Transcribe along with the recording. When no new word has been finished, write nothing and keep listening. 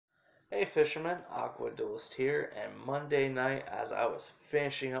Hey Fisherman, Aqua Duelist here, and Monday night, as I was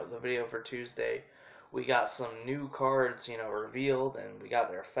finishing up the video for Tuesday, we got some new cards, revealed, and we got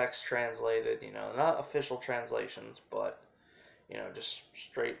their effects translated, not official translations, but, just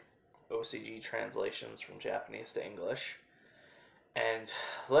straight OCG translations from Japanese to English. And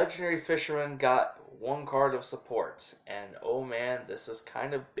Legendary Fisherman got one card of support, and oh man, this is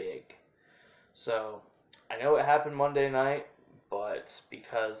kind of big. So, I know it happened Monday night, but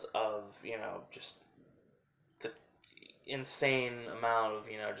because of, just the insane amount of,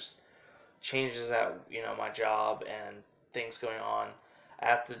 just changes at, my job and things going on, I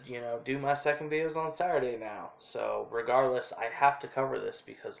have to, do my second videos on Saturday now. So, regardless, I have to cover this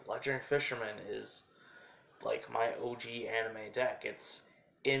because Legendary Fisherman is like my OG anime deck. It's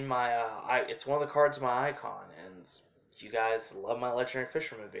in my, it's one of the cards in my icon, and you guys love my Legendary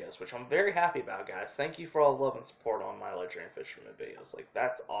Fisherman videos, which I'm very happy about, guys. Thank you for all the love and support on my Legendary Fisherman videos. Like,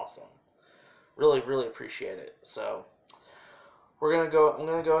 that's awesome. Really, really appreciate it. So, I'm gonna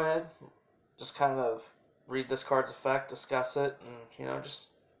go ahead, just kind of read this card's effect, discuss it, and, just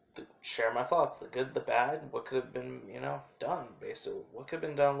share my thoughts. The good, the bad, what could have been, done, basically. What could have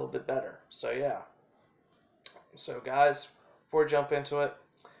been done a little bit better. So, yeah. So, guys, before we jump into it,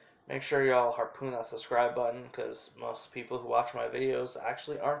 make sure y'all harpoon that subscribe button, because most people who watch my videos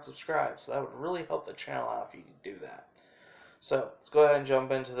actually aren't subscribed, so that would really help the channel out if you could do that. So, let's go ahead and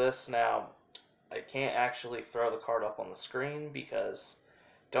jump into this. Now, I can't actually throw the card up on the screen because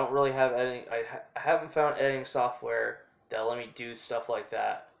don't really have editing. I haven't found editing software that let me do stuff like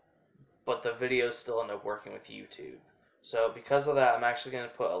that, but the videos still end up working with YouTube. So, because of that, I'm actually going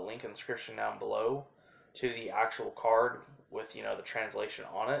to put a link in the description down below to the actual card with, the translation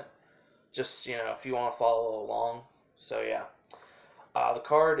on it. Just, if you want to follow along. So, yeah. The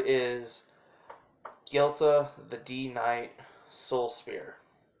card is Gilta, the D Knight Soul Spear.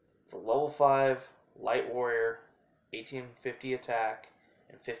 It's a level 5 Light Warrior, 1850 attack,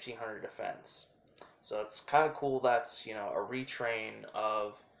 and 1500 defense. So, it's kind of cool that's, a retrain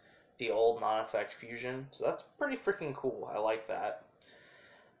of the old non-effect fusion. So, that's pretty freaking cool. I like that.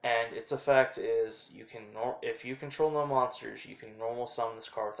 And its effect is if you control no monsters, you can normal summon this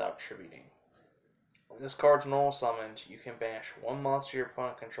card without attributing. When this card's normal summoned, you can banish one monster your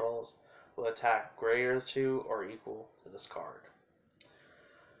opponent controls with attack greater to or equal to this card.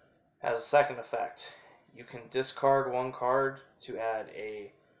 As a second effect, you can discard one card to add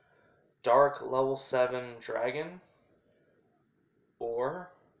a Dark level 7 Dragon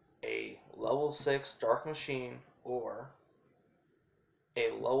or a level 6 Dark Machine or a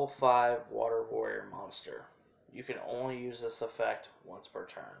level 5 Water Warrior monster. You can only use this effect once per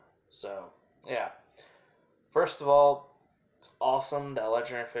turn. So, yeah. First of all, it's awesome that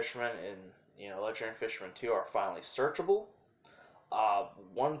Legendary Fisherman and, Legendary Fisherman 2 are finally searchable.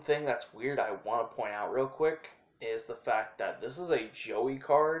 One thing that's weird I want to point out real quick is the fact that this is a Joey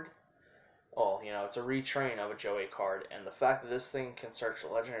card. Well, it's a retrain of a Joey card, and the fact that this thing can search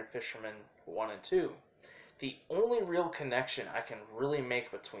Legendary Fisherman 1 and 2. The only real connection I can really make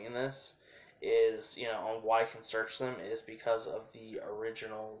between this is, on why I can search them is because of the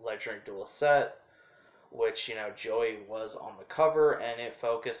original Legendary Duelist set, which, Joey was on the cover, and it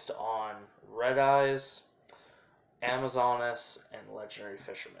focused on Red Eyes, Amazonas, and Legendary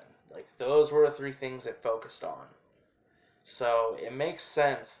Fisherman. Like, those were the three things it focused on. So, it makes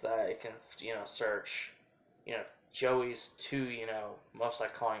sense that it can, search, Joey's two, most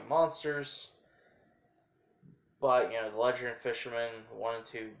iconic monsters. But, the Legendary Fisherman 1 and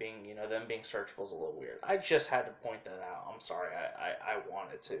 2 being, them being searchable is a little weird. I just had to point that out. I'm sorry, I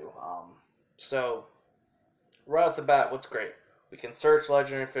wanted to. So, right off the bat, what's great? We can search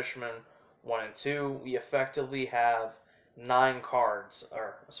Legendary Fisherman 1 and 2. We effectively have 9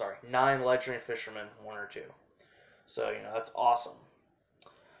 Legendary Fishermen 1 or 2. So, that's awesome.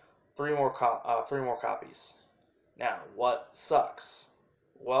 Three more copies. Now, what sucks?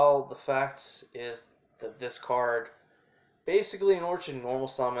 Well, the fact is that this card, basically, in order to normal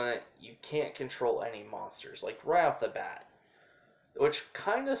summon it, you can't control any monsters, like right off the bat, which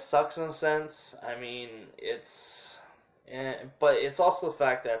kind of sucks in a sense. I mean, but it's also the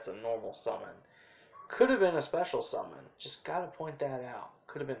fact that it's a normal summon. Could have been a special summon. Just gotta point that out.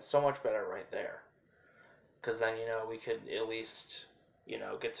 Could have been so much better right there, because then we could at least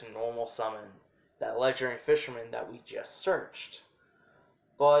get to normal summon that Legendary Fisherman that we just searched.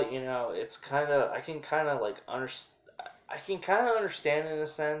 But, it's kind of, I can kind of understand in a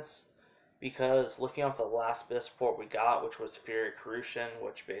sense, because looking off the last bit of support we got, which was Fury Crucian,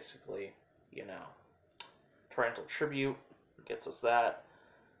 which basically, Torrential Tribute gets us that.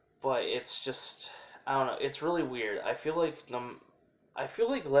 But it's just, I don't know, it's really weird. I feel like I feel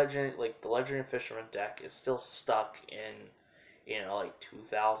like the Legendary Fisherman deck is still stuck in, like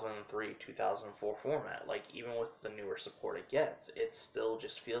 2003, 2004 format. Like, even with the newer support it gets, it still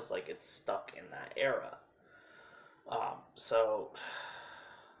just feels like it's stuck in that era. So,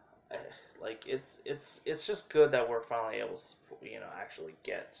 like, it's just good that we're finally able to, actually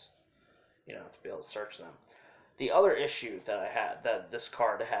get, to be able to search them. The other issue that this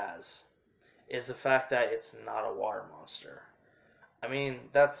card has, is the fact that it's not a water monster. I mean,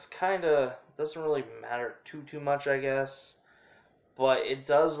 that's kind of doesn't really matter too much, I guess, but it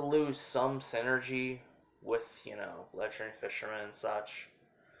does lose some synergy with Legendary Fisherman and such.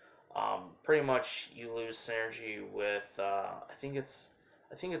 Pretty much, you lose synergy with I think it's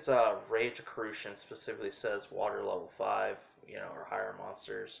Rage Crucian specifically says water level 5, or higher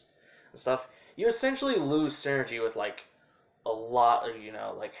monsters and stuff. You essentially lose synergy with like a lot of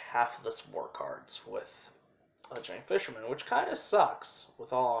like half of the support cards with Legendary Fisherman, which kind of sucks,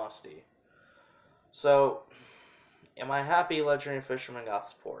 with all honesty. So, am I happy Legendary Fisherman got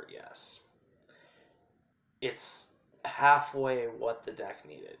support? Yes. It's halfway what the deck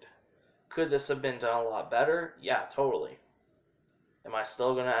needed. Could this have been done a lot better? Yeah, totally. Am I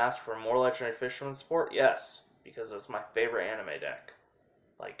still going to ask for more Legendary Fisherman support? Yes, because it's my favorite anime deck.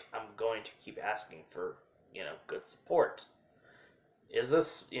 Like, I'm going to keep asking for, good support. Is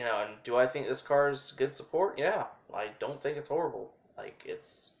this, and do I think this card is good support? Yeah, I don't think it's horrible. Like,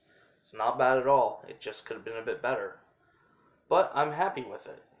 it's not bad at all. It just could have been a bit better. But I'm happy with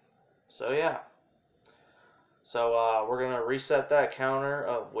it. So, yeah. So, we're going to reset that counter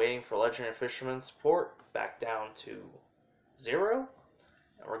of waiting for Legendary Fisherman support back down to 0.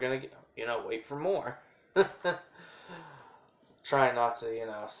 And we're going to, wait for more. Trying not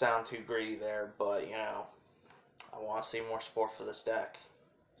to, sound too greedy there, but, I want to see more support for this deck.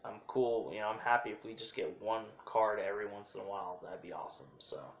 I'm cool, I'm happy if we just get one card every once in a while. That'd be awesome.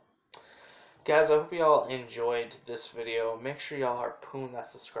 So, guys, I hope y'all enjoyed this video. Make sure y'all harpoon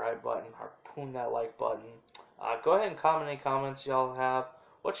that subscribe button, harpoon that like button. Go ahead and comment any comments y'all have.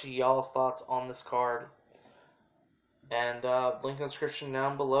 What's y'all's thoughts on this card? And link in the description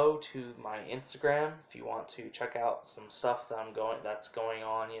down below to my Instagram if you want to check out some stuff that's going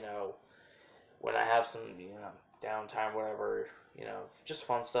on, when I have some, downtime, whatever, just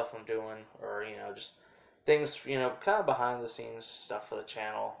fun stuff I'm doing, or, just things, kind of behind the scenes stuff for the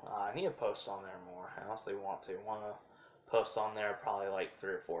channel. I need to post on there more. I honestly want to post on there probably like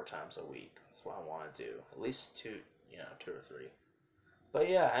 3 or 4 times a week. That's what I want to do. At least 2 or 3. But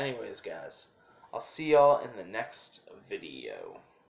yeah, anyways, guys, I'll see y'all in the next video.